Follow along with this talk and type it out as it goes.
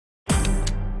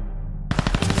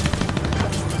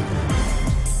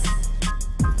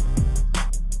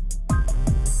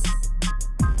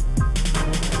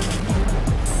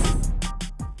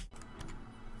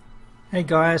Hey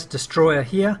guys, Destroyer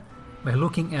here. We're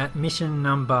looking at mission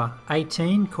number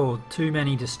 18 called Too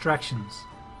Many Distractions.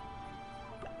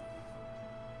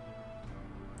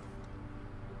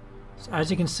 So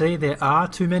as you can see, there are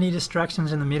too many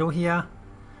distractions in the middle here.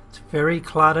 It's very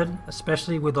cluttered,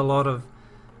 especially with a lot of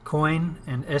coin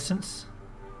and essence.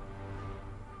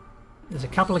 There's a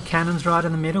couple of cannons right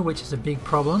in the middle, which is a big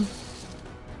problem.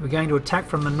 We're going to attack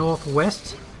from the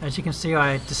northwest. As you can see,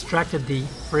 I distracted the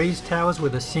freeze towers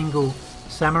with a single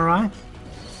samurai.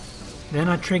 Then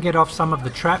I triggered off some of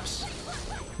the traps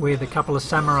with a couple of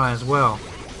samurai as well.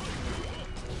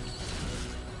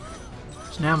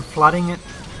 So now I'm flooding it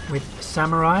with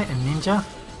samurai and ninja,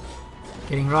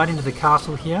 getting right into the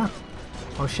castle here.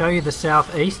 I'll show you the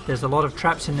southeast. There's a lot of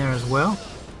traps in there as well.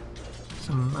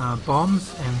 Some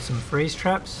bombs and some freeze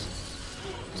traps.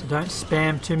 So don't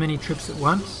spam too many troops at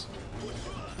once.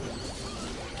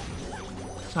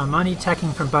 So I'm only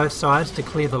attacking from both sides to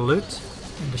clear the loot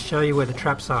and to show you where the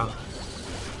traps are.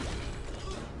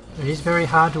 It is very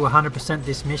hard to 100%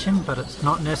 this mission, but it's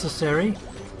not necessary.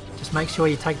 Just make sure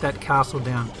you take that castle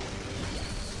down.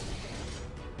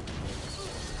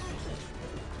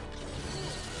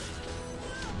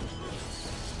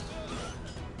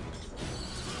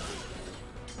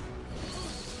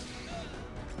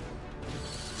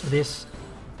 So this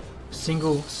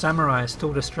single samurai is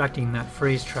still distracting that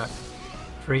freeze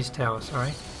tower,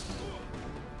 sorry.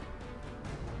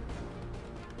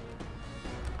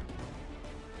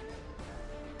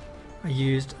 I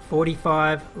used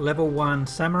 45 level 1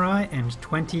 samurai and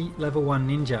 20 level 1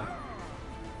 ninja.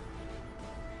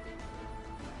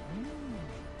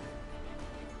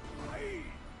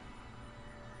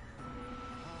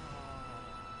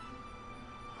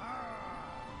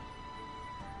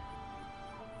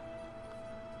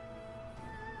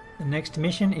 The next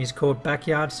mission is called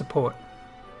Backyard Support.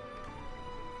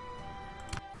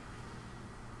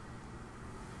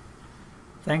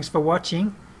 Thanks for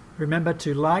watching. Remember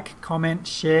to like, comment,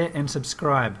 share and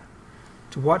subscribe.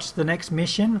 To watch the next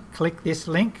mission, click this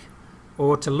link,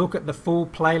 or to look at the full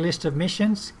playlist of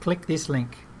missions, click this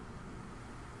link.